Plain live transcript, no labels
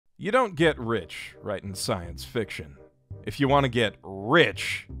You don't get rich writing science fiction. If you want to get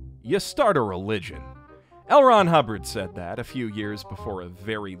rich, you start a religion. L. Ron Hubbard said that a few years before a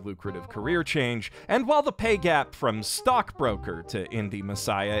very lucrative career change, and while the pay gap from stockbroker to indie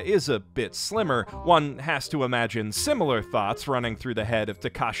messiah is a bit slimmer, one has to imagine similar thoughts running through the head of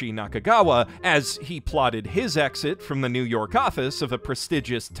Takashi Nakagawa as he plotted his exit from the New York office of a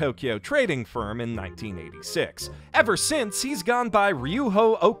prestigious Tokyo trading firm in 1986. Ever since, he's gone by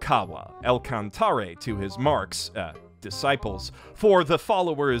Ryuho Okawa, El Cantare to his marks, disciples. For the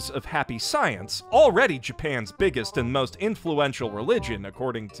followers of Happy Science, already Japan's biggest and most influential religion,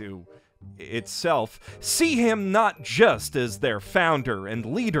 according to itself, see him not just as their founder and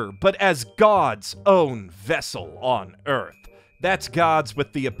leader, but as God's own vessel on Earth. That's God's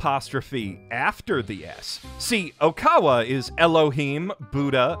with the apostrophe after the S. See, Okawa is Elohim,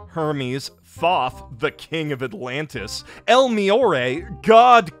 Buddha, Hermes, Thoth, the king of Atlantis, El Miore,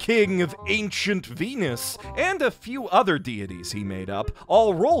 god king of ancient Venus, and a few other deities he made up,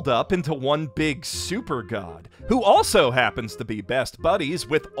 all rolled up into one big super god, who also happens to be best buddies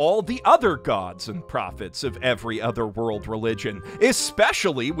with all the other gods and prophets of every other world religion,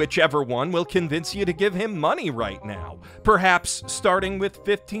 especially whichever one will convince you to give him money right now. Perhaps starting with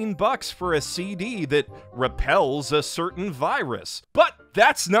 $15 for a CD that repels a certain virus. But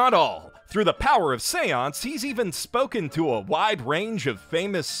that's not all. Through the power of seance, he's even spoken to a wide range of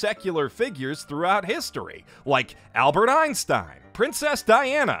famous secular figures throughout history, like Albert Einstein, Princess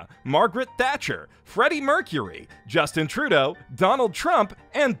Diana, Margaret Thatcher, Freddie Mercury, Justin Trudeau, Donald Trump,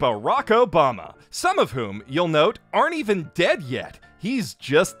 and Barack Obama, some of whom, you'll note, aren't even dead yet. He's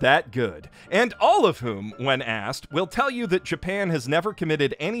just that good. And all of whom, when asked, will tell you that Japan has never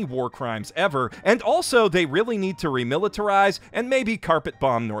committed any war crimes ever, and also they really need to remilitarize and maybe carpet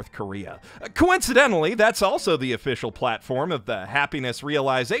bomb North Korea. Coincidentally, that's also the official platform of the Happiness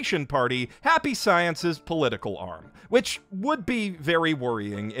Realization Party, Happy Science's political arm, which would be very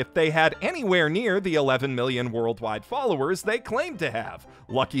worrying if they had anywhere near the 11 million worldwide followers they claim to have.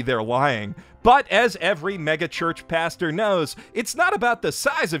 Lucky they're lying. But as every megachurch pastor knows, it's not about the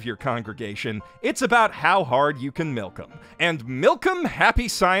size of your congregation, it's about how hard you can milk them. And milk 'em Happy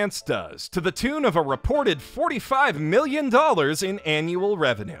Science does, to the tune of a reported $45 million in annual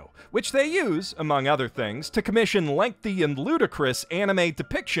revenue, which they use, among other things, to commission lengthy and ludicrous anime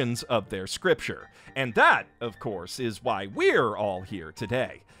depictions of their scripture. And that, of course, is why we're all here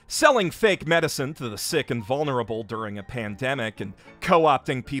today. Selling fake medicine to the sick and vulnerable during a pandemic and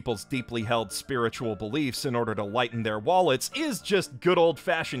co-opting people's deeply held spiritual beliefs in order to lighten their wallets is just good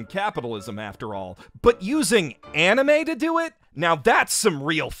old-fashioned capitalism after all. But using anime to do it? Now that's some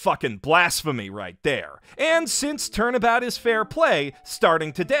real fucking blasphemy right there. And since turnabout is fair play,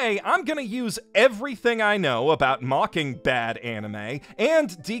 starting today, I'm gonna use everything I know about mocking bad anime and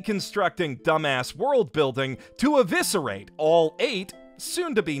deconstructing dumbass world building to eviscerate all 8,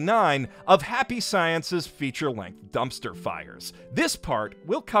 soon to be 9, of Happy Science's feature-length dumpster fires. This part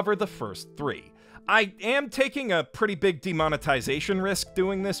will cover the first 3. I am taking a pretty big demonetization risk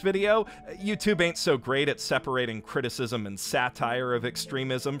doing this video. YouTube ain't so great at separating criticism and satire of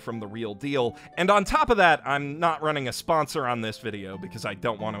extremism from the real deal, and on top of that, I'm not running a sponsor on this video because I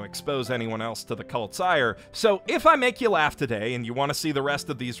don't want to expose anyone else to the cult's ire, so if I make you laugh today and you want to see the rest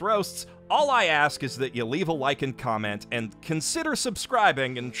of these roasts, all I ask is that you leave a like and comment, and consider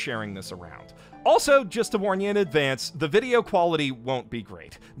subscribing and sharing this around. Also, just to warn you in advance, the video quality won't be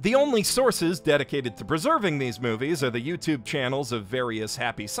great. The only sources dedicated to preserving these movies are the YouTube channels of various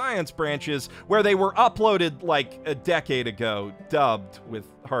Happy Science branches, where they were uploaded like a decade ago, dubbed with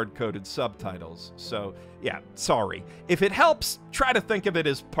hard-coded subtitles. So, yeah, sorry. If it helps, try to think of it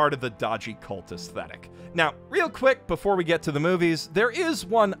as part of the dodgy cult aesthetic. Now, real quick, before we get to the movies, there is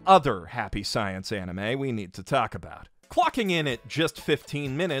one other Happy Science anime we need to talk about. Clocking in at just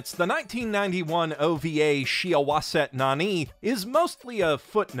 15 minutes, the 1991 OVA Shiawaset Nani is mostly a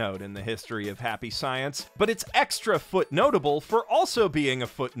footnote in the history of Happy Science, but it's extra footnotable for also being a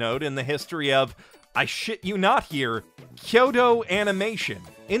footnote in the history of, I shit you not here, Kyoto Animation.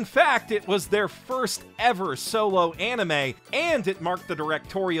 In fact, it was their first ever solo anime, and it marked the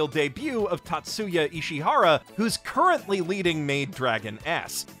directorial debut of Tatsuya Ishihara, who's currently leading Maid Dragon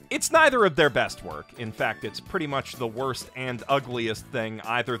S. It's neither of their best work. In fact, it's pretty much the worst and ugliest thing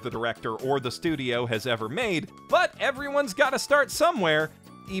either the director or the studio has ever made, but everyone's gotta start somewhere.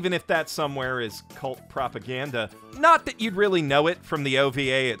 Even if that somewhere is cult propaganda. Not that you'd really know it from the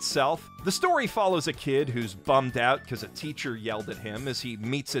OVA itself. The story follows a kid who's bummed out because a teacher yelled at him as he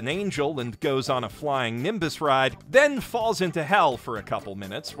meets an angel and goes on a flying Nimbus ride, then falls into hell for a couple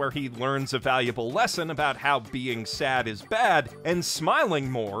minutes where he learns a valuable lesson about how being sad is bad and smiling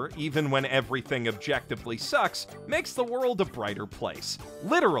more, even when everything objectively sucks, makes the world a brighter place.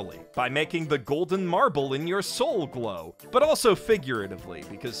 Literally, by making the golden marble in your soul glow, but also figuratively,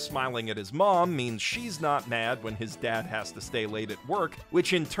 because smiling at his mom means she's not mad when his dad has to stay late at work,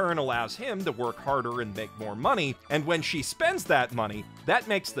 which in turn allows him to work harder and make more money, and when she spends that money, that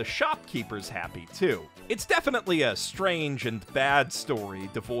makes the shopkeepers happy too. It's definitely a strange and bad story,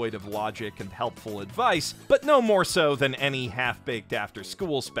 devoid of logic and helpful advice, but no more so than any half-baked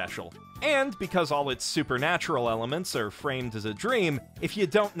after-school special. And because all its supernatural elements are framed as a dream, if you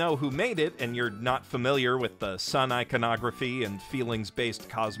don't know who made it and you're not familiar with the sun iconography and feelings-based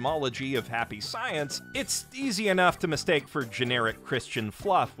cosmology of happy science, it's easy enough to mistake for generic Christian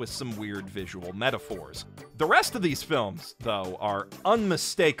fluff with some weird visual metaphors. The rest of these films, though, are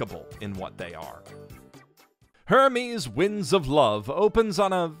unmistakable in what they are. Hermes Winds of Love opens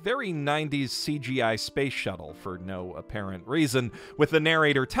on a very 90s CGI space shuttle for no apparent reason, with the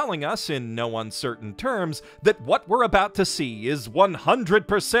narrator telling us in no uncertain terms that what we're about to see is 100%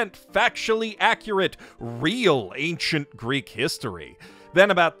 factually accurate, real ancient Greek history.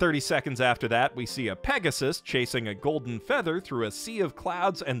 Then about 30 seconds after that, we see a Pegasus chasing a golden feather through a sea of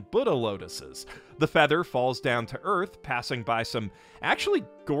clouds and Buddha lotuses. The feather falls down to Earth, passing by some actually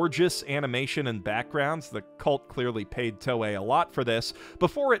gorgeous animation and backgrounds. The cult clearly paid Toei a lot for this,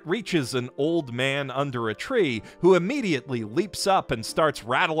 before it reaches an old man under a tree who immediately leaps up and starts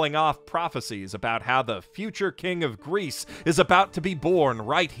rattling off prophecies about how the future king of Greece is about to be born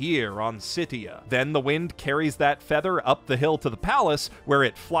right here on Scythia. Then the wind carries that feather up the hill to the palace, where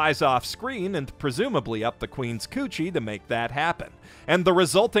it flies off screen and presumably up the queen's coochie to make that happen. And the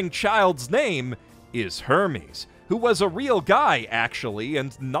resulting child's name is Hermes, who was a real guy, actually,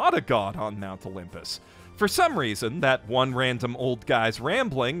 and not a god on Mount Olympus. For some reason, that one random old guy's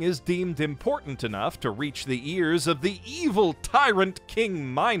rambling is deemed important enough to reach the ears of the evil tyrant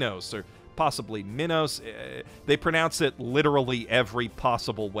King Minos, or possibly Minos. They pronounce it literally every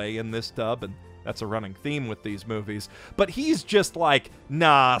possible way in this dub, and that's a running theme with these movies. But he's just like,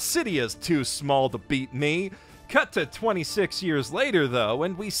 nah, Scythia's too small to beat me. Cut to 26 years later, though,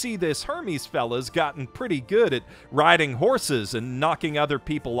 and we see this Hermes fella's gotten pretty good at riding horses and knocking other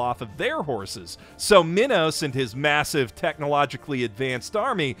people off of their horses. So Minos and his massive technologically advanced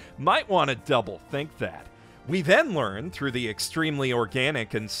army might want to double think that. We then learn, through the extremely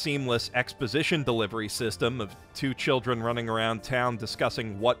organic and seamless exposition delivery system of two children running around town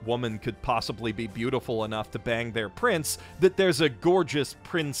discussing what woman could possibly be beautiful enough to bang their prince, that there's a gorgeous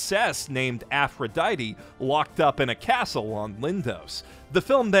princess named Aphrodite locked up in a castle on Lindos. The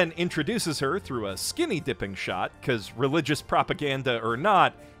film then introduces her through a skinny dipping shot, because religious propaganda or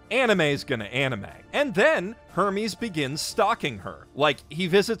not, anime's gonna anime. And then Hermes begins stalking her. Like, he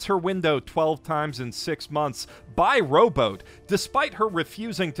visits her window 12 times in 6 months by rowboat, despite her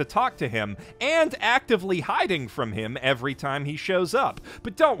refusing to talk to him and actively hiding from him every time he shows up.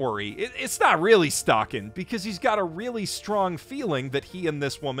 But don't worry, it's not really stalking, because he's got a really strong feeling that he and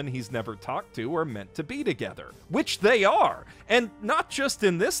this woman he's never talked to are meant to be together. Which they are, and not just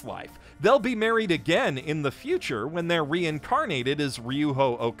in this life. They'll be married again in the future when they're reincarnated as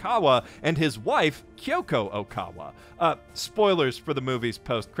Ryuho Okawa and his wife, Kyoko Okawa. Spoilers for the movie's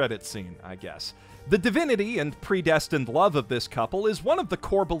post-credits scene, I guess. The divinity and predestined love of this couple is one of the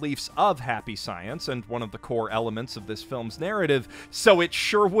core beliefs of happy science and one of the core elements of this film's narrative, so it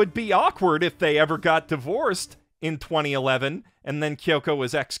sure would be awkward if they ever got divorced in 2011, and then Kyoko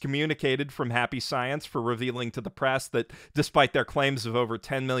was excommunicated from Happy Science for revealing to the press that despite their claims of over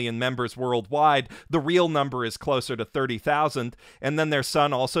 10 million members worldwide, the real number is closer to 30,000, and then their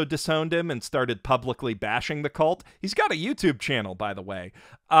son also disowned him and started publicly bashing the cult. He's got a YouTube channel, by the way.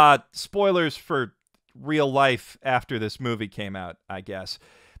 Spoilers for real life after this movie came out, I guess.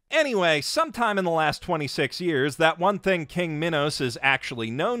 Anyway, sometime in the last 26 years, that one thing King Minos is actually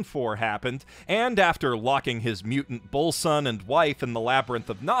known for happened, and after locking his mutant bull son and wife in the labyrinth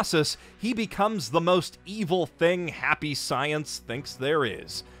of Knossos, he becomes the most evil thing happy science thinks there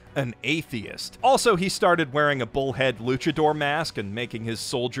is. An atheist. Also, he started wearing a bullhead luchador mask and making his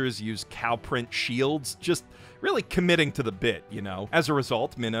soldiers use cowprint shields, just really committing to the bit, you know. As a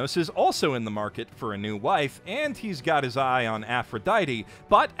result, Minos is also in the market for a new wife, and he's got his eye on Aphrodite,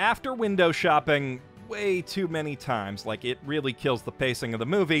 but after window shopping way too many times, like it really kills the pacing of the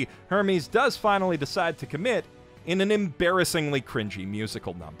movie, Hermes does finally decide to commit in an embarrassingly cringy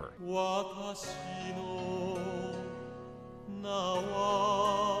musical number.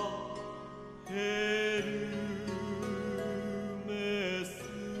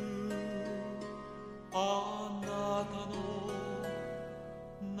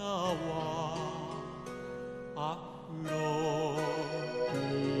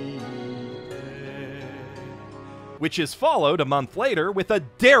 Which is followed a month later with a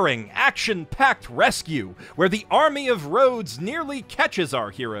daring, action-packed rescue, where the army of Rhodes nearly catches our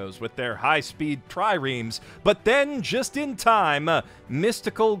heroes with their high-speed triremes, but then, just in time, a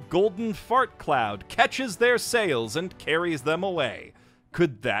mystical golden fart cloud catches their sails and carries them away.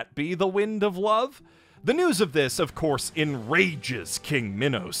 Could that be the wind of love? The news of this, of course, enrages King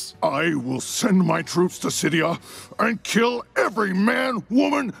Minos. I will send my troops to Scythia and kill every man,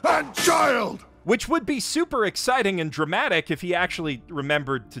 woman, and child! Which would be super exciting and dramatic if he actually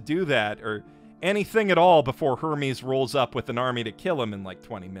remembered to do that, or anything at all before Hermes rolls up with an army to kill him in like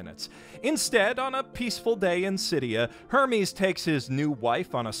 20 minutes. Instead, on a peaceful day in Scythia, Hermes takes his new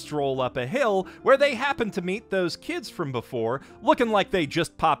wife on a stroll up a hill where they happen to meet those kids from before, looking like they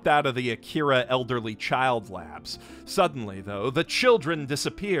just popped out of the Akira Elderly Child Labs. Suddenly, though, the children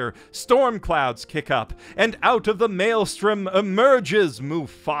disappear, storm clouds kick up, and out of the maelstrom emerges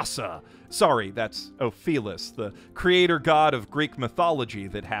Mufasa. Sorry, that's Ophelus, the creator god of Greek mythology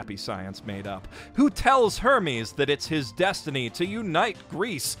that Happy Science made up, who tells Hermes that it's his destiny to unite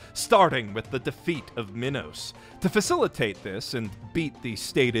Greece, starting with the defeat of Minos. To facilitate this and beat the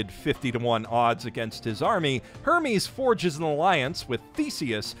stated 50-to-1 odds against his army, Hermes forges an alliance with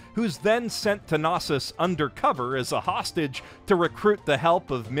Theseus, who's then sent to Knossos undercover as a hostage to recruit the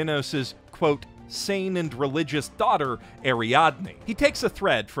help of Minos' quote, sane and religious daughter, Ariadne. He takes a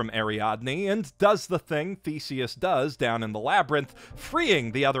thread from Ariadne and does the thing Theseus does down in the labyrinth,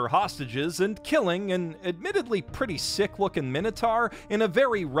 freeing the other hostages and killing an admittedly pretty sick-looking Minotaur in a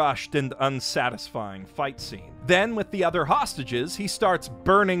very rushed and unsatisfying fight scene. Then, with the other hostages, he starts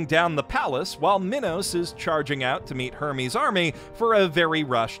burning down the palace while Minos is charging out to meet Hermes' army for a very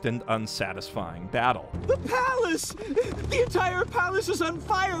rushed and unsatisfying battle. The palace! The entire palace is on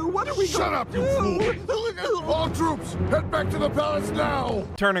fire! What are we going to do? Shut up, you fool! All troops, head back to the palace now!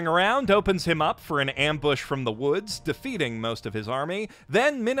 Turning around opens him up for an ambush from the woods, defeating most of his army.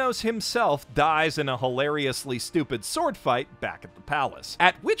 Then Minos himself dies in a hilariously stupid sword fight back at the palace.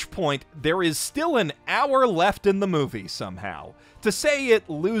 At which point, there is still an hour left in the movie somehow. To say it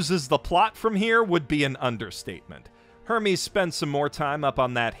loses the plot from here would be an understatement. Hermes spends some more time up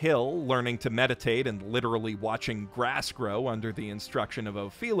on that hill, learning to meditate and literally watching grass grow under the instruction of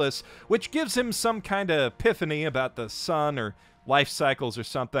Ophelus, which gives him some kind of epiphany about the sun or life cycles or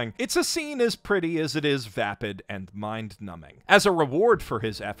something. It's a scene as pretty as it is vapid and mind-numbing. As a reward for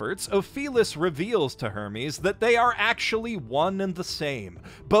his efforts, Ophelus reveals to Hermes that they are actually one and the same,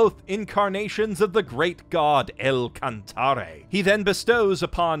 both incarnations of the great god El Cantare. He then bestows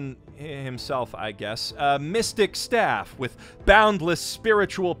upon himself, I guess, a mystic staff with boundless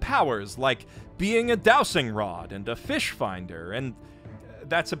spiritual powers like being a dowsing rod and a fish finder, and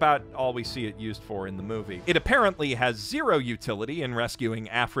that's about all we see it used for in the movie. It apparently has zero utility in rescuing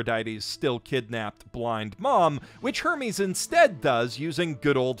Aphrodite's still kidnapped blind mom, which Hermes instead does using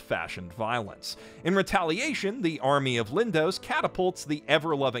good old-fashioned violence. In retaliation, the army of Lindos catapults the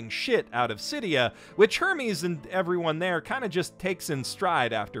ever-loving shit out of Scythia, which Hermes and everyone there kind of just takes in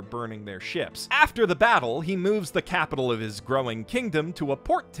stride after burning their ships. After the battle, he moves the capital of his growing kingdom to a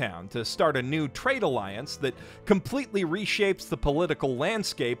port town to start a new trade alliance that completely reshapes the political landscape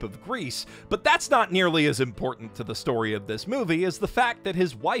of Greece, but that's not nearly as important to the story of this movie as the fact that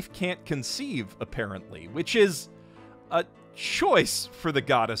his wife can't conceive, apparently, which is a choice for the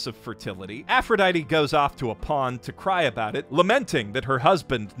goddess of fertility. Aphrodite goes off to a pond to cry about it, lamenting that her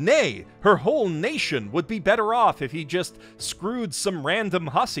husband, nay, her whole nation, would be better off if he just screwed some random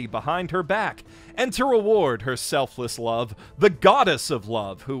hussy behind her back. And to reward her selfless love, the goddess of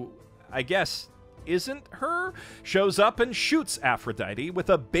love, who, I guess, isn't her, shows up and shoots Aphrodite with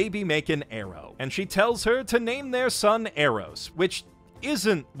a baby-making arrow. And she tells her to name their son Eros, which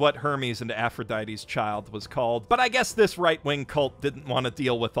isn't what Hermes and Aphrodite's child was called, but I guess this right-wing cult didn't want to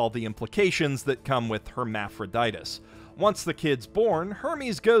deal with all the implications that come with hermaphroditus. Once the kid's born,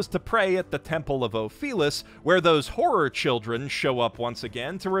 Hermes goes to pray at the temple of Ophelus, where those horror children show up once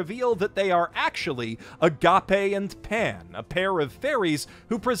again to reveal that they are actually Agape and Pan, a pair of fairies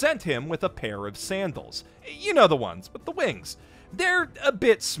who present him with a pair of sandals. You know the ones with the wings. They're a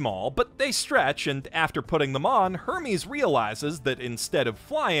bit small, but they stretch, and after putting them on, Hermes realizes that instead of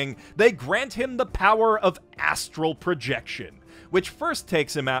flying, they grant him the power of astral projection, which first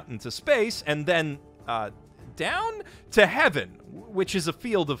takes him out into space and then, down to heaven, which is a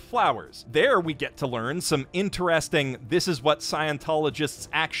field of flowers. There we get to learn some interesting "this is what Scientologists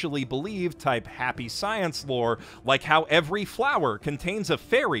actually believe" type happy science lore, like how every flower contains a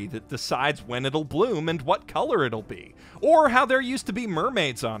fairy that decides when it'll bloom and what color it'll be. Or how there used to be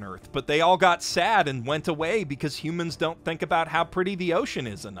mermaids on Earth, but they all got sad and went away because humans don't think about how pretty the ocean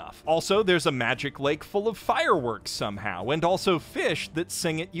is enough. Also, there's a magic lake full of fireworks somehow, and also fish that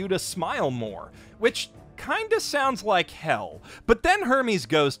sing at you to smile more, which kinda sounds like hell. But then Hermes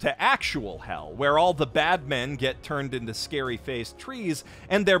goes to actual hell, where all the bad men get turned into scary-faced trees,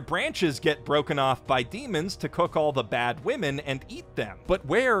 and their branches get broken off by demons to cook all the bad women and eat them. But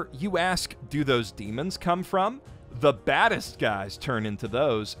where, you ask, do those demons come from? The baddest guys turn into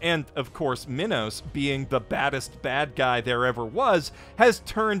those, and of course Minos, being the baddest bad guy there ever was, has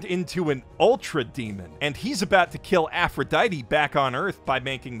turned into an ultra demon, and he's about to kill Aphrodite back on Earth by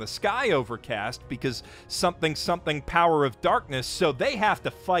making the sky overcast because something power of darkness, so they have to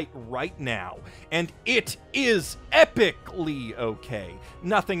fight right now. And it is epically okay.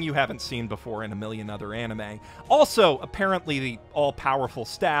 Nothing you haven't seen before in a million other anime. Also, apparently the all-powerful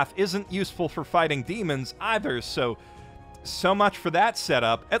staff isn't useful for fighting demons either, so much for that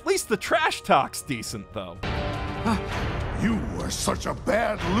setup. At least the trash talk's decent, though. You are such a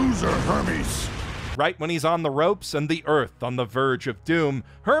bad loser, Hermes. Right when he's on the ropes and the Earth on the verge of doom,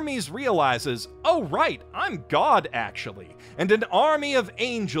 Hermes realizes, oh right, I'm God actually, and an army of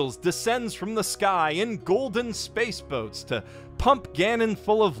angels descends from the sky in golden space boats to pump Ganon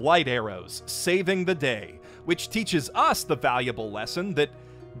full of light arrows, saving the day, which teaches us the valuable lesson that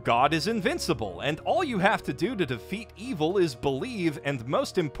God is invincible, and all you have to do to defeat evil is believe, and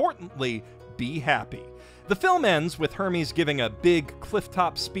most importantly, be happy. The film ends with Hermes giving a big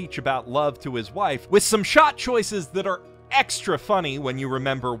clifftop speech about love to his wife, with some shot choices that are extra funny when you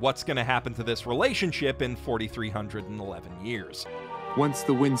remember what's going to happen to this relationship in 4,311 years. Once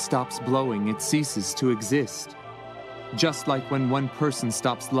the wind stops blowing, it ceases to exist. Just like when one person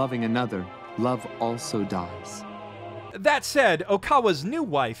stops loving another, love also dies. That said, Okawa's new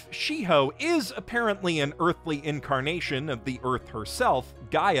wife, Shiho, is apparently an earthly incarnation of the Earth herself,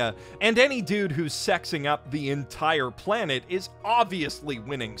 Gaia, and any dude who's sexing up the entire planet is obviously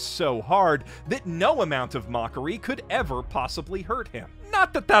winning so hard that no amount of mockery could ever possibly hurt him.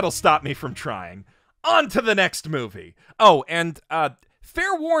 Not that that'll stop me from trying. On to the next movie. Oh, and,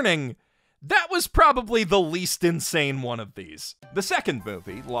 fair warning, that was probably the least insane one of these. The second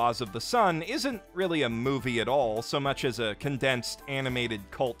movie, Laws of the Sun, isn't really a movie at all, so much as a condensed animated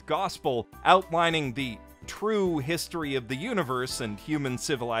cult gospel outlining the true history of the universe and human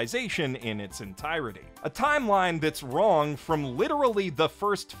civilization in its entirety. A timeline that's wrong from literally the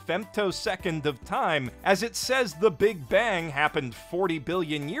first femtosecond of time, as it says the Big Bang happened 40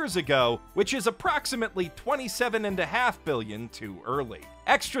 billion years ago, which is approximately 27.5 billion too early.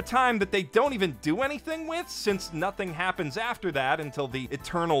 Extra time that they don't even do anything with, since nothing happens after that until the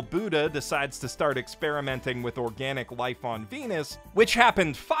eternal Buddha decides to start experimenting with organic life on Venus, which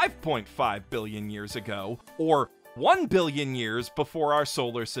happened 5.5 billion years ago, or 1 billion years before our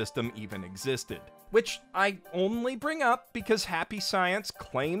solar system even existed. Which I only bring up because happy science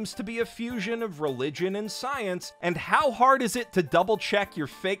claims to be a fusion of religion and science, and how hard is it to double-check your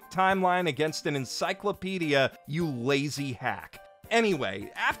fake timeline against an encyclopedia, you lazy hack? Anyway,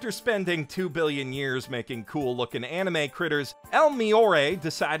 after spending 2 billion years making cool-looking anime critters, El Miore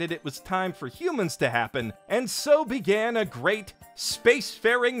decided it was time for humans to happen, and so began a great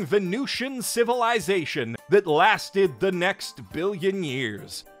spacefaring Venusian civilization that lasted the next billion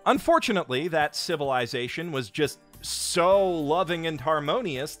years. Unfortunately, that civilization was just so loving and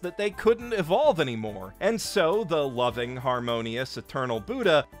harmonious that they couldn't evolve anymore, and so the loving, harmonious, eternal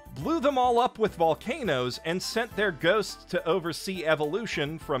Buddha blew them all up with volcanoes and sent their ghosts to oversee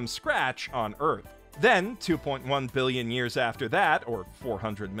evolution from scratch on Earth. Then, 2.1 billion years after that, or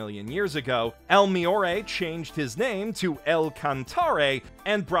 400 million years ago, El Miore changed his name to El Cantare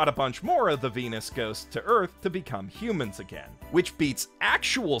and brought a bunch more of the Venus ghosts to Earth to become humans again, which beats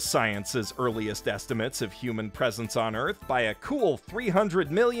actual science's earliest estimates of human presence on Earth by a cool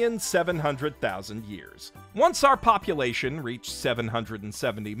 300,700,000 years. Once our population reached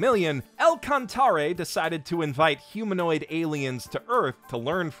 770 million, El Cantare decided to invite humanoid aliens to Earth to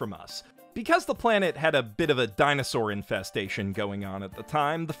learn from us. Because the planet had a bit of a dinosaur infestation going on at the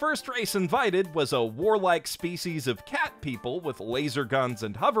time, the first race invited was a warlike species of cat people with laser guns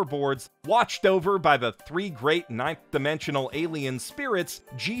and hoverboards, watched over by the three great ninth-dimensional alien spirits,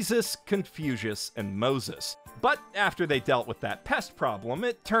 Jesus, Confucius, and Moses. But after they dealt with that pest problem,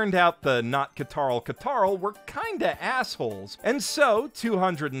 it turned out the not Catarl were kinda assholes. And so,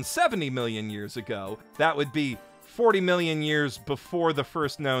 270 million years ago, that would be 40 million years before the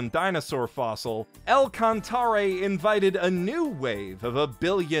first known dinosaur fossil, El Cantare invited a new wave of 1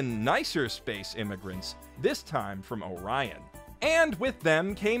 billion nicer space immigrants, this time from Orion. And with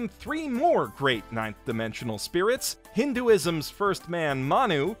them came 3 more great ninth-dimensional spirits, Hinduism's first man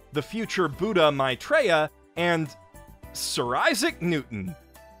Manu, the future Buddha Maitreya, and Sir Isaac Newton.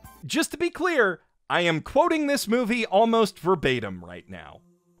 Just to be clear, I am quoting this movie almost verbatim right now.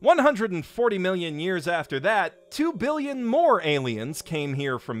 140 million years after that, 2 billion more aliens came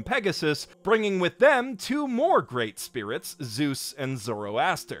here from Pegasus, bringing with them 2 more great spirits, Zeus and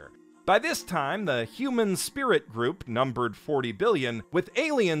Zoroaster. By this time, the human spirit group numbered 40 billion, with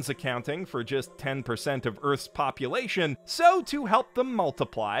aliens accounting for just 10% of Earth's population, so to help them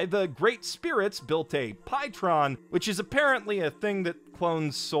multiply, the great spirits built a Pytron, which is apparently a thing that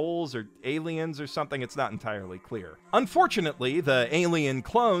clones souls or aliens or something. It's not entirely clear. Unfortunately, the alien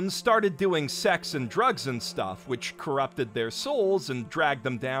clones started doing sex and drugs and stuff, which corrupted their souls and dragged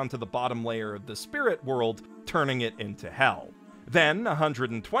them down to the bottom layer of the spirit world, turning it into hell. Then,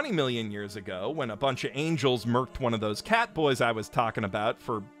 120 million years ago, when a bunch of angels murked one of those cat boys I was talking about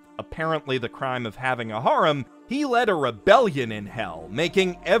for apparently the crime of having a harem, he led a rebellion in hell,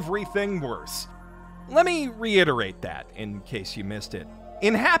 making everything worse. Let me reiterate that, in case you missed it.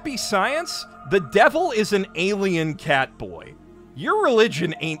 In happy science, the devil is an alien cat boy. Your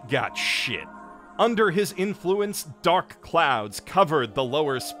religion ain't got shit. Under his influence, dark clouds covered the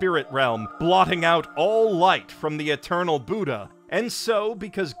lower spirit realm, blotting out all light from the eternal Buddha. And so,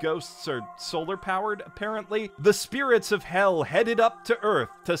 because ghosts are solar-powered, apparently, the spirits of hell headed up to Earth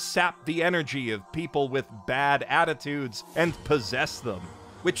to sap the energy of people with bad attitudes and possess them,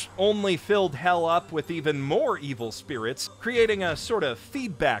 which only filled hell up with even more evil spirits, creating a sort of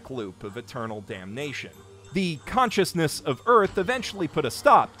feedback loop of eternal damnation. The consciousness of Earth eventually put a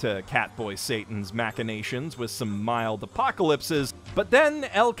stop to Catboy Satan's machinations with some mild apocalypses, but then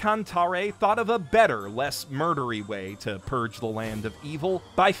El Cantare thought of a better, less murdery way to purge the land of evil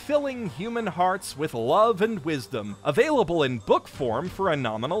by filling human hearts with love and wisdom, available in book form for a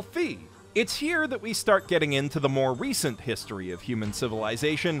nominal fee. It's here that we start getting into the more recent history of human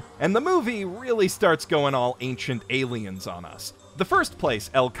civilization, and the movie really starts going all ancient aliens on us. The first place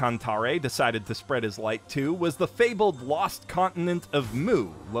El Cantare decided to spread his light to was the fabled lost continent of Mu,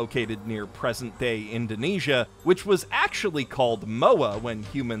 located near present-day Indonesia, which was actually called Moa when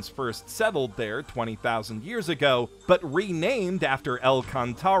humans first settled there 20,000 years ago, but renamed after El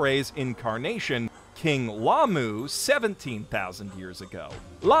Cantare's incarnation, King Lamu, 17,000 years ago.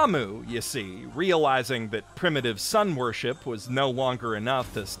 Lamu, you see, realizing that primitive sun worship was no longer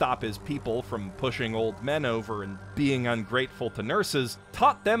enough to stop his people from pushing old men over and being ungrateful to nurses,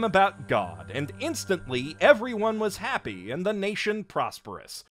 taught them about God, and instantly everyone was happy and the nation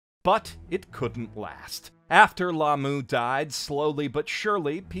prosperous. But it couldn't last. After Lamu died, slowly but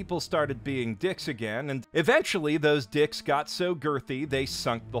surely, people started being dicks again, and eventually those dicks got so girthy they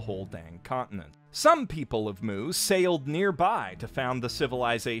sunk the whole dang continent. Some people of Mu sailed nearby to found the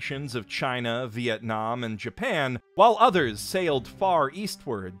civilizations of China, Vietnam, and Japan, while others sailed far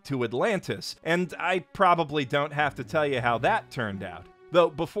eastward to Atlantis, and I probably don't have to tell you how that turned out. Though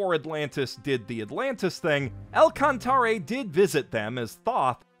before Atlantis did the Atlantis thing, El Cantare did visit them as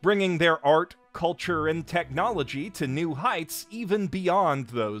Thoth, bringing their art, culture, and technology to new heights even beyond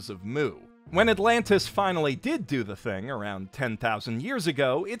those of Mu. When Atlantis finally did do the thing around 10,000 years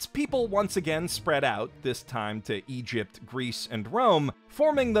ago, its people once again spread out, this time to Egypt, Greece, and Rome,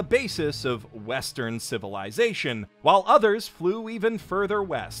 forming the basis of Western civilization, while others flew even further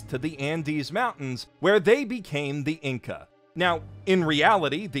west to the Andes Mountains, where they became the Inca. Now, in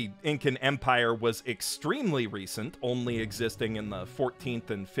reality, the Incan Empire was extremely recent, only existing in the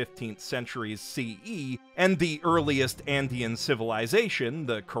 14th and 15th centuries CE, and the earliest Andean civilization,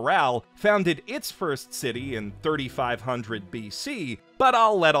 the Corral, founded its first city in 3500 BC, but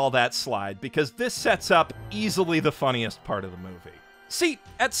I'll let all that slide because this sets up easily the funniest part of the movie. See,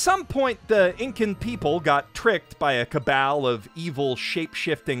 at some point, the Incan people got tricked by a cabal of evil,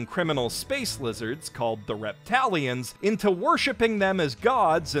 shape-shifting criminal space lizards called the Reptalians into worshipping them as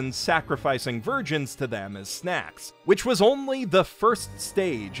gods and sacrificing virgins to them as snacks, which was only the first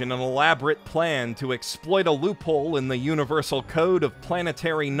stage in an elaborate plan to exploit a loophole in the universal code of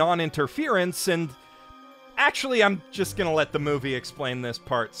planetary non-interference and... Actually, I'm just gonna let the movie explain this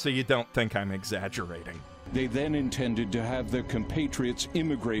part so you don't think I'm exaggerating. They then intended to have their compatriots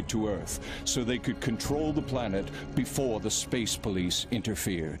immigrate to Earth so they could control the planet before the space police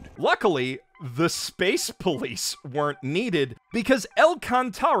interfered. Luckily, the space police weren't needed because El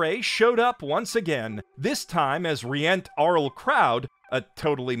Cantare showed up once again, this time as Rient Arl Crowd, a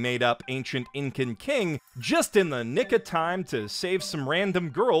totally made-up ancient Incan king, just in the nick of time to save some random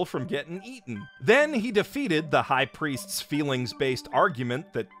girl from getting eaten. Then he defeated the High Priest's feelings-based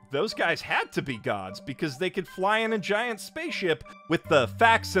argument that those guys had to be gods because they could fly in a giant spaceship with the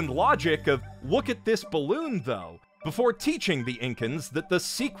facts and logic of, look at this balloon though, before teaching the Incans that the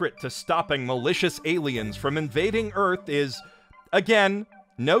secret to stopping malicious aliens from invading Earth is, again,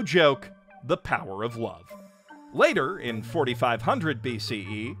 no joke, the power of love. Later, in 4500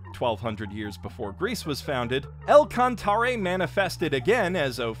 BCE, 1200 years before Greece was founded, El Cantare manifested again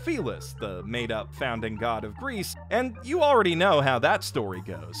as Ophelis, the made-up founding god of Greece, and you already know how that story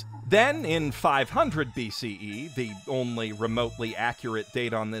goes. Then, in 500 BCE, the only remotely accurate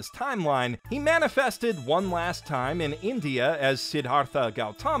date on this timeline, he manifested one last time in India as Siddhartha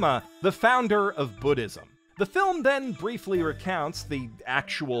Gautama, the founder of Buddhism. The film then briefly recounts the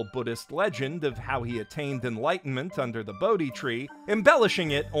actual Buddhist legend of how he attained enlightenment under the Bodhi tree,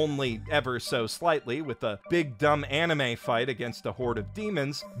 embellishing it only ever so slightly with a big dumb anime fight against a horde of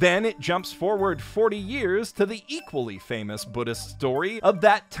demons. Then it jumps forward 40 years to the equally famous Buddhist story of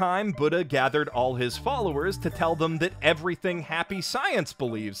that time Buddha gathered all his followers to tell them that everything happy science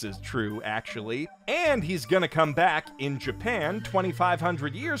believes is true, actually, and he's gonna come back in Japan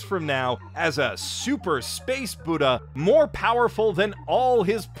 2,500 years from now as a super space Buddha more powerful than all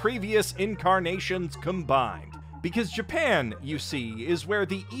his previous incarnations combined. Because Japan, you see, is where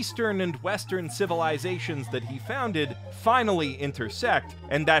the Eastern and Western civilizations that he founded finally intersect,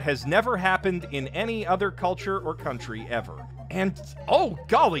 and that has never happened in any other culture or country ever. And, oh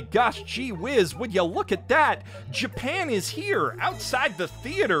golly gosh, gee whiz, would you look at that? Japan is here, outside the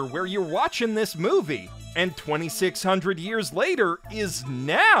theater where you're watching this movie. And 2,600 years later is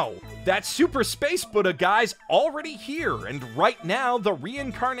now. That super space Buddha guy's already here, and right now the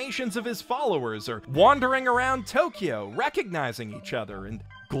reincarnations of his followers are wandering around Tokyo, recognizing each other and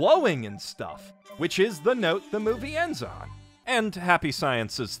glowing and stuff, which is the note the movie ends on. And Happy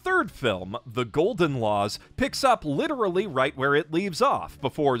Science's third film, The Golden Laws, picks up literally right where it leaves off,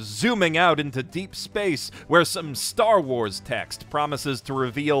 before zooming out into deep space where some Star Wars text promises to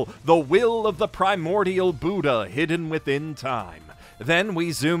reveal the will of the primordial Buddha hidden within time. Then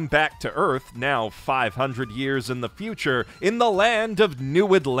we zoom back to Earth, now 500 years in the future, in the land of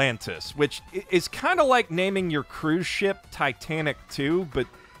New Atlantis, which is kind of like naming your cruise ship Titanic 2, but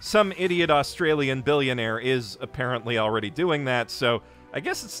some idiot Australian billionaire is apparently already doing that, so I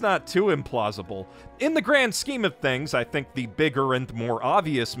guess it's not too implausible. In the grand scheme of things, I think the bigger and more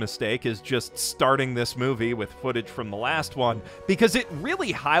obvious mistake is just starting this movie with footage from the last one, because it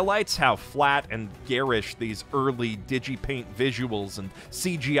really highlights how flat and garish these early digipaint visuals and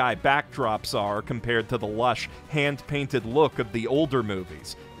CGI backdrops are compared to the lush, hand-painted look of the older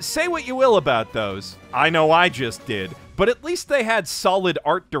movies. Say what you will about those, I know I just did, but at least they had solid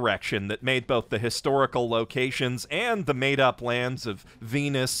art direction that made both the historical locations and the made-up lands of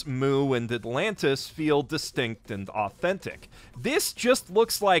Venus, Mu, and Atlantis feel distinct and authentic. This just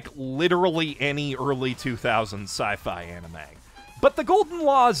looks like literally any early 2000s sci-fi anime. But The Golden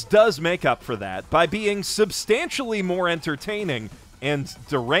Laws does make up for that by being substantially more entertaining and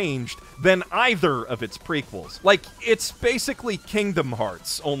deranged than either of its prequels. Like, it's basically Kingdom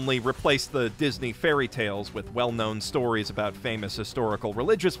Hearts, only replace the Disney fairy tales with well-known stories about famous historical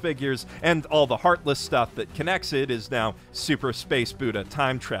religious figures, and all the heartless stuff that connects it is now Super Space Buddha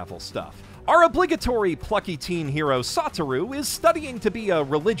time travel stuff. Our obligatory plucky teen hero Satoru is studying to be a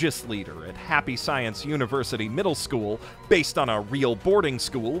religious leader at Happy Science University Middle School, based on a real boarding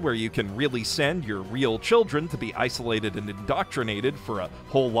school where you can really send your real children to be isolated and indoctrinated for a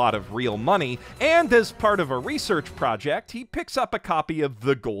whole lot of real money, and as part of a research project, he picks up a copy of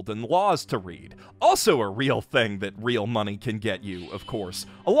The Golden Laws to read. Also a real thing that real money can get you, of course,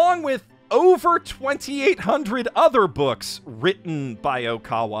 along with over 2,800 other books written by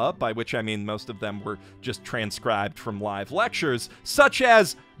Okawa, by which I mean most of them were just transcribed from live lectures, such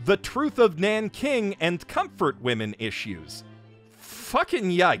as The Truth of Nanking and Comfort Women issues.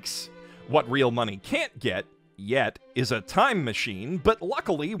 Fucking yikes. What real money can't get, yet, is a time machine, but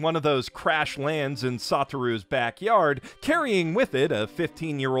luckily one of those crash lands in Satoru's backyard, carrying with it a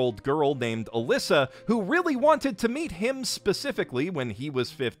 15-year-old girl named Alyssa who really wanted to meet him specifically when he was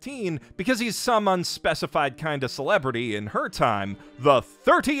 15 because he's some unspecified kind of celebrity in her time, the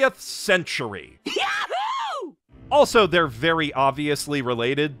 30th century. Yahoo! Also, they're very obviously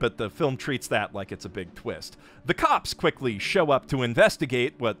related, but the film treats that like it's a big twist. The cops quickly show up to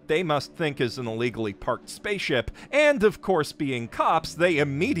investigate what they must think is an illegally parked spaceship, and of course, being cops, they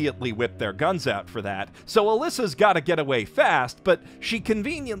immediately whip their guns out for that. So Alyssa's gotta get away fast, but she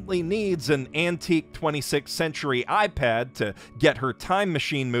conveniently needs an antique 26th century iPad to get her time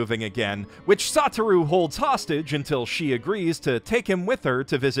machine moving again, which Satoru holds hostage until she agrees to take him with her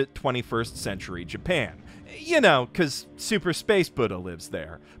to visit 21st century Japan. You know, 'cause Super Space Buddha lives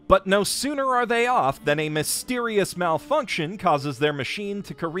there. But no sooner are they off than a mysterious malfunction causes their machine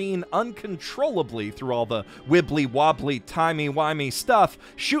to careen uncontrollably through all the wibbly-wobbly, timey-wimey stuff,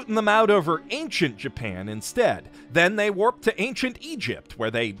 shooting them out over ancient Japan instead. Then they warp to ancient Egypt,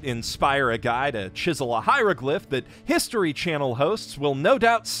 where they inspire a guy to chisel a hieroglyph that History Channel hosts will no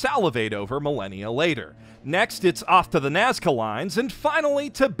doubt salivate over millennia later. Next, it's off to the Nazca lines, and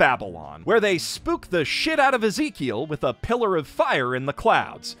finally to Babylon, where they spook the shit out of Ezekiel with a pillar of fire in the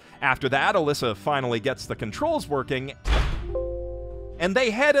clouds. After that, Alyssa finally gets the controls working, and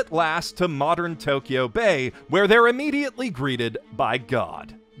they head at last to modern Tokyo Bay, where they're immediately greeted by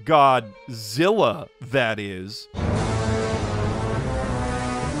God. Godzilla, that is.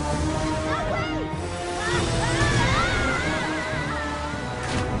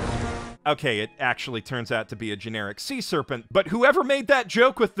 Okay, it actually turns out to be a generic sea serpent, but whoever made that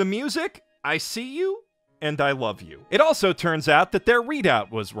joke with the music, I see you, and I love you. It also turns out that their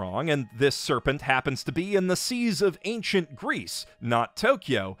readout was wrong, and this serpent happens to be in the seas of ancient Greece, not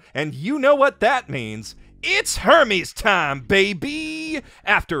Tokyo, and you know what that means. It's Hermes time, baby!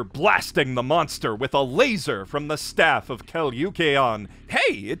 After blasting the monster with a laser from the staff of Kyo-Ani,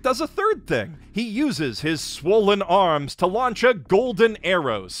 hey, it does a third thing. He uses his swollen arms to launch a golden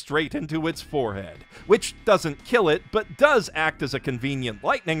arrow straight into its forehead, which doesn't kill it, but does act as a convenient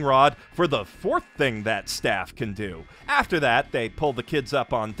lightning rod for the fourth thing that staff can do. After that, they pull the kids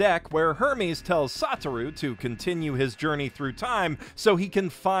up on deck, where Hermes tells Satoru to continue his journey through time so he can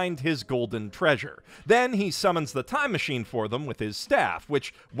find his golden treasure. Then he summons the time machine for them with his staff,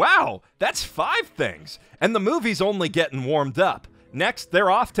 which, wow, that's 5 things! And the movie's only getting warmed up. Next, they're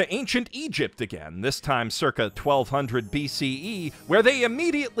off to ancient Egypt again, this time circa 1200 BCE, where they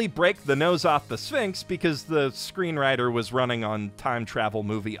immediately break the nose off the Sphinx because the screenwriter was running on time travel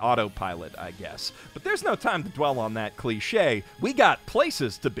movie autopilot, I guess. But there's no time to dwell on that cliche. We got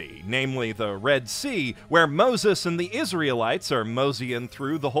places to be, namely the Red Sea, where Moses and the Israelites are moseying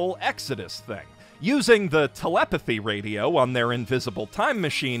through the whole Exodus thing. Using the telepathy radio on their invisible time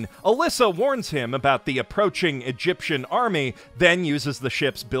machine, Alyssa warns him about the approaching Egyptian army, then uses the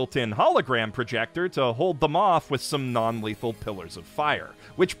ship's built-in hologram projector to hold them off with some non-lethal pillars of fire,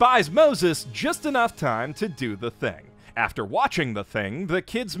 which buys Moses just enough time to do the thing. After watching the thing, the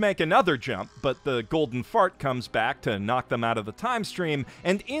kids make another jump, but the golden fart comes back to knock them out of the time stream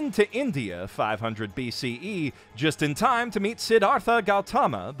and into India 500 BCE, just in time to meet Siddhartha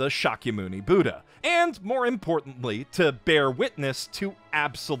Gautama, the Shakyamuni Buddha, and, more importantly, to bear witness to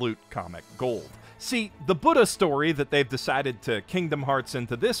absolute comic gold. See, the Buddha story that they've decided to Kingdom Hearts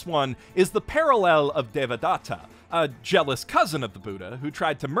into this one is the parallel of Devadatta, a jealous cousin of the Buddha who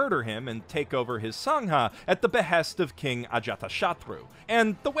tried to murder him and take over his Sangha at the behest of King Ajatashatru.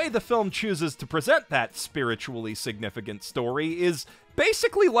 And the way the film chooses to present that spiritually significant story is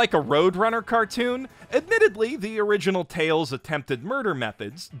basically like a Roadrunner cartoon. Admittedly, the original tale's attempted murder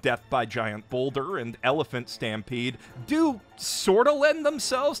methods, death by giant boulder and elephant stampede, do sorta lend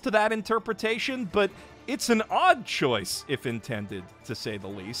themselves to that interpretation, but it's an odd choice, if intended, to say the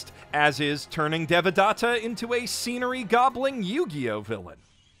least, as is turning Devadatta into a scenery-gobbling Yu-Gi-Oh! Villain.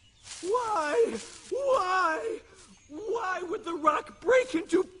 Why? Why? Why would the rock break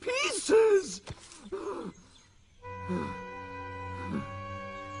into pieces?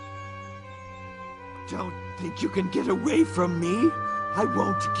 Don't think you can get away from me. I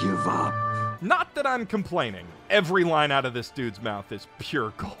won't give up. Not that I'm complaining. Every line out of this dude's mouth is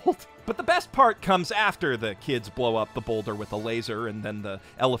pure gold. But the best part comes after the kids blow up the boulder with a laser and then the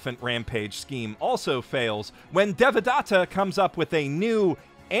elephant rampage scheme also fails, when Devadatta comes up with a new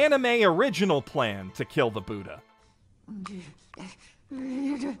anime original plan to kill the Buddha.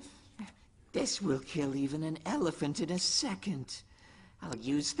 This will kill even an elephant in a second. I'll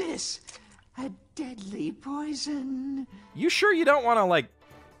use this A deadly poison. You sure you don't want to, like,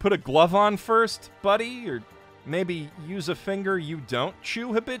 put a glove on first, buddy? Or maybe use a finger you don't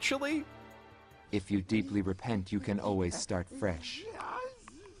chew habitually? If you deeply repent, you can always start fresh.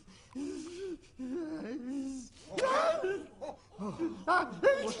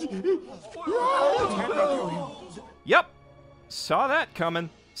 Yep, saw that coming.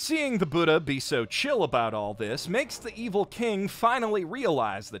 Seeing the Buddha be so chill about all this makes the evil king finally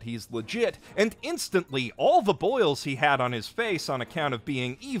realize that he's legit, and instantly all the boils he had on his face on account of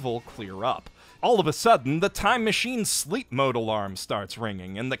being evil clear up. All of a sudden, the time machine's sleep mode alarm starts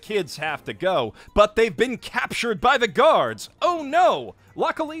ringing, and the kids have to go, but they've been captured by the guards! Oh no!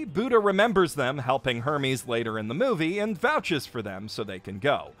 Luckily, Buddha remembers them helping Hermes later in the movie and vouches for them so they can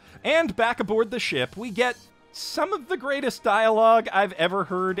go. And back aboard the ship, we get some of the greatest dialogue I've ever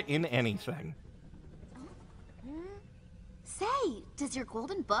heard in anything. Say, does your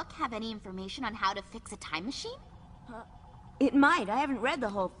golden book have any information on how to fix a time machine? It might. I haven't read the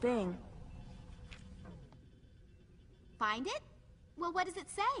whole thing. Find it? Well, what does it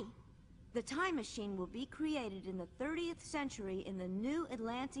say? The time machine will be created in the 30th century in the new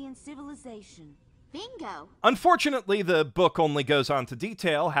Atlantean civilization. Bingo. Unfortunately, the book only goes on to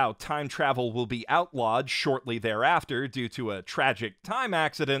detail how time travel will be outlawed shortly thereafter due to a tragic time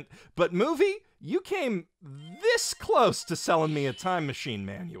accident, but movie, you came this close to selling me a time machine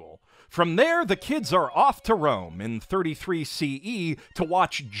manual. From there, the kids are off to Rome in 33 CE to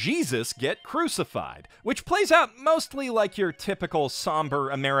watch Jesus get crucified, which plays out mostly like your typical somber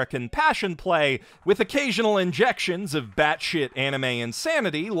American passion play, with occasional injections of batshit anime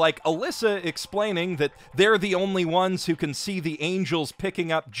insanity, like Alyssa explaining that they're the only ones who can see the angels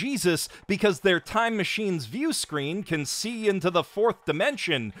picking up Jesus because their time machine's view screen can see into the fourth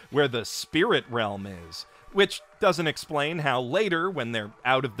dimension where the spirit realm is. Which doesn't explain how later, when they're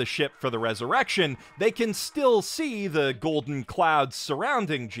out of the ship for the resurrection, they can still see the golden clouds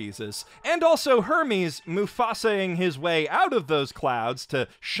surrounding Jesus, and also Hermes Mufasaing his way out of those clouds to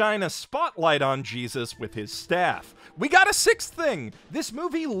shine a spotlight on Jesus with his staff. We got a sixth thing! This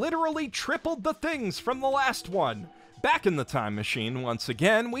movie literally tripled the things from the last one. Back in the time machine, once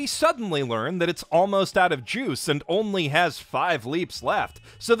again, we suddenly learn that it's almost out of juice and only has 5 leaps left,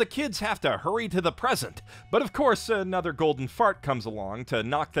 so the kids have to hurry to the present. But of course, another golden fart comes along to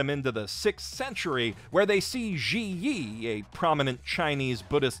knock them into the 6th century, where they see Ji Yi, a prominent Chinese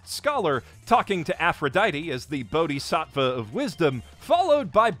Buddhist scholar, talking to Aphrodite as the Bodhisattva of wisdom,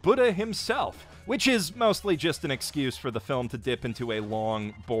 followed by Buddha himself. Which is mostly just an excuse for the film to dip into a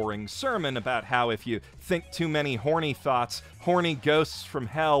long, boring sermon about how if you think too many horny thoughts, horny ghosts from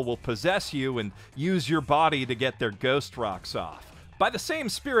hell will possess you and use your body to get their ghost rocks off. By the same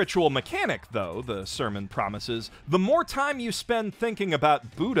spiritual mechanic, though, the sermon promises, the more time you spend thinking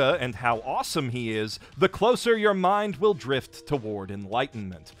about Buddha and how awesome he is, the closer your mind will drift toward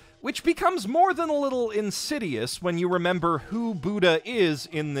enlightenment. Which becomes more than a little insidious when you remember who Buddha is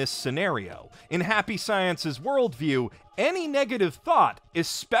in this scenario. In Happy Science's worldview, any negative thought,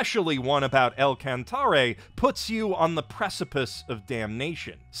 especially one about El Cantare, puts you on the precipice of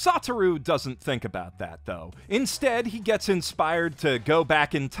damnation. Satoru doesn't think about that, though. Instead, he gets inspired to go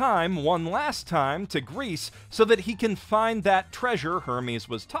back in time one last time to Greece so that he can find that treasure Hermes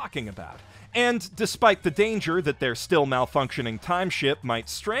was talking about. And despite the danger that their still malfunctioning time ship might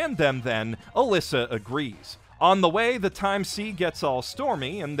strand them then, Alyssa agrees. On the way, the time sea gets all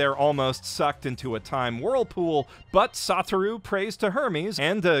stormy, and they're almost sucked into a time whirlpool, but Satoru prays to Hermes,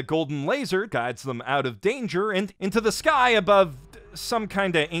 and a golden laser guides them out of danger and into the sky above some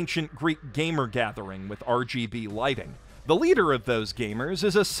kinda ancient Greek gamer gathering with RGB lighting. The leader of those gamers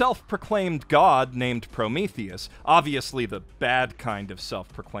is a self-proclaimed god named Prometheus, obviously the bad kind of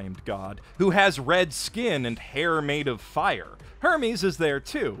self-proclaimed god, who has red skin and hair made of fire. Hermes is there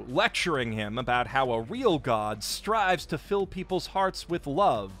too, lecturing him about how a real god strives to fill people's hearts with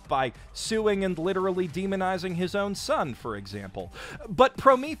love by suing and literally demonizing his own son, for example. But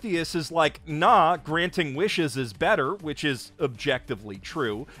Prometheus is like, nah, granting wishes is better, which is objectively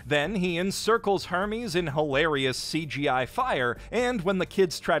true. Then he encircles Hermes in hilarious CGI fire, and when the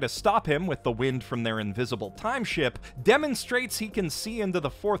kids try to stop him with the wind from their invisible time ship, demonstrates he can see into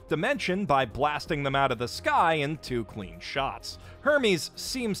the fourth dimension by blasting them out of the sky in 2 clean shots. Hermes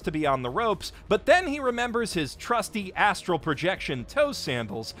seems to be on the ropes, but then he remembers his trusty astral projection toe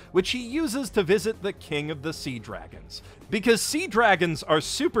sandals, which he uses to visit the king of the sea dragons. Because sea dragons are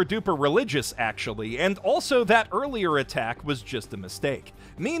super duper religious, actually, and also that earlier attack was just a mistake.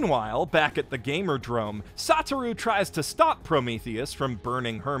 Meanwhile, back at the Gamerdrome, Satoru tries to stop Prometheus from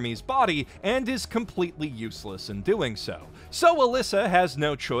burning Hermes' body and is completely useless in doing so. So Alyssa has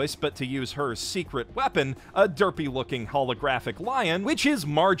no choice but to use her secret weapon, a derpy-looking holographic lion, which is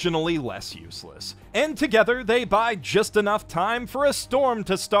marginally less useless. And together they buy just enough time for a storm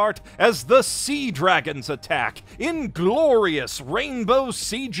to start as the sea dragons attack in glorious rainbow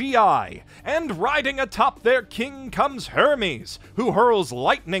CGI. And riding atop their king comes Hermes, who hurls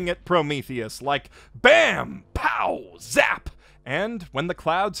lightning at Prometheus like bam, pow, zap. And when the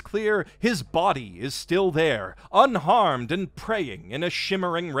clouds clear, his body is still there, unharmed and praying in a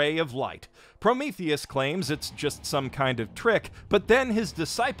shimmering ray of light. Prometheus claims it's just some kind of trick, but then his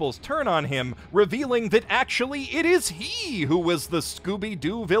disciples turn on him, revealing that actually it is he who was the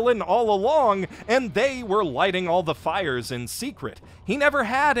Scooby-Doo villain all along, and they were lighting all the fires in secret. He never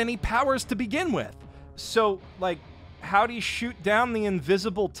had any powers to begin with. So, like, how'd he shoot down the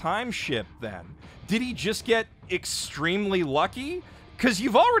invisible time ship then? Did he just get extremely lucky? Because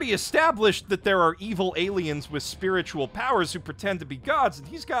you've already established that there are evil aliens with spiritual powers who pretend to be gods, and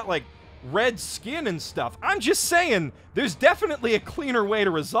he's got, like, red skin and stuff. I'm just saying, there's definitely a cleaner way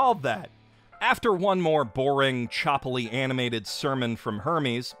to resolve that. After one more boring, choppily animated sermon from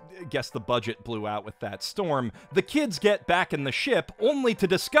Hermes, guess the budget blew out with that storm, the kids get back in the ship only to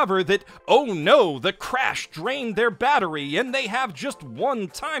discover that, oh no, the crash drained their battery and they have just one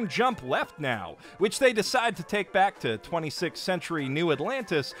time jump left now, which they decide to take back to 26th century New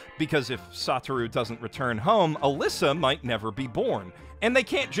Atlantis because if Satoru doesn't return home, Alyssa might never be born. And they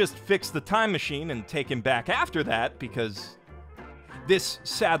can't just fix the time machine and take him back after that because this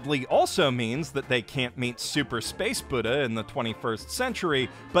sadly also means that they can't meet Super Space Buddha in the 21st century,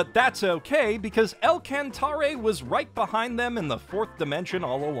 but that's okay because El Cantare was right behind them in the fourth dimension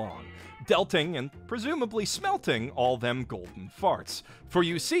all along, delting and presumably smelting all them golden farts. For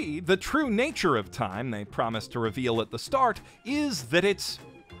you see, the true nature of time they promised to reveal at the start is that it's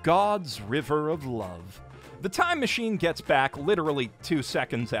God's river of love. The time machine gets back literally 2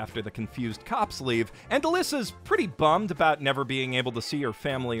 seconds after the confused cops leave, and Alyssa's pretty bummed about never being able to see her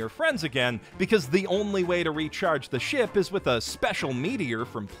family or friends again, because the only way to recharge the ship is with a special meteor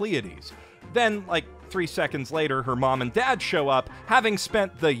from Pleiades. Then, like 3 seconds later, her mom and dad show up, having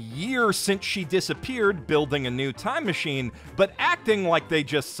spent the year since she disappeared building a new time machine, but acting like they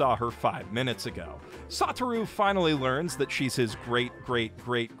just saw her 5 minutes ago. Satoru finally learns that she's his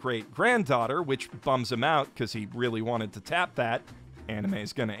great-great-great-great-granddaughter, which bums him out because he really wanted to tap that.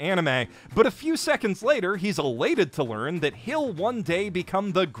 Anime's gonna anime. But a few seconds later, he's elated to learn that he'll one day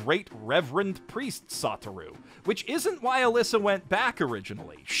become the Great Reverend Priest Satoru, which isn't why Alyssa went back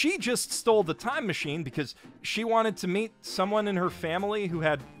originally. She just stole the time machine because she wanted to meet someone in her family who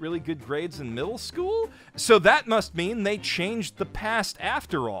had really good grades in middle school? So that must mean they changed the past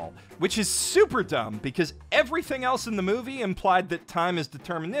after all, which is super dumb because everything else in the movie implied that time is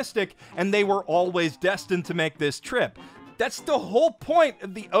deterministic and they were always destined to make this trip. That's the whole point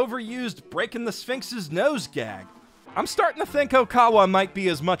of the overused breaking the Sphinx's nose gag. I'm starting to think Okawa might be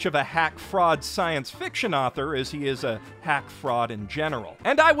as much of a hack fraud science fiction author as he is a hack fraud in general.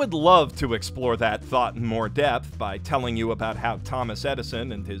 And I would love to explore that thought in more depth by telling you about how Thomas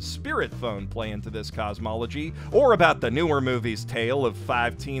Edison and his spirit phone play into this cosmology, or about the newer movie's tale of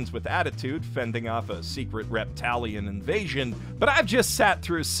 5 teens with attitude fending off a secret reptilian invasion, but I've just sat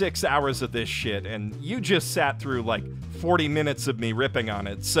through 6 hours of this shit, and you just sat through like 40 minutes of me ripping on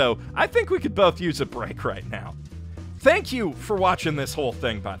it, so I think we could both use a break right now. Thank you for watching this whole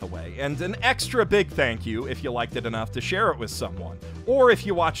thing, by the way, and an extra big thank you if you liked it enough to share it with someone, or if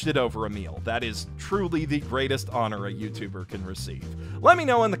you watched it over a meal. That is truly the greatest honor a YouTuber can receive. Let me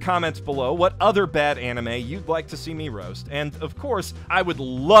know in the comments below what other bad anime you'd like to see me roast, and of course, I would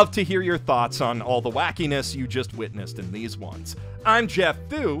love to hear your thoughts on all the wackiness you just witnessed in these ones. I'm Geoff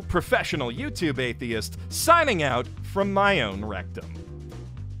Thew, professional YouTube atheist, signing out from my own rectum.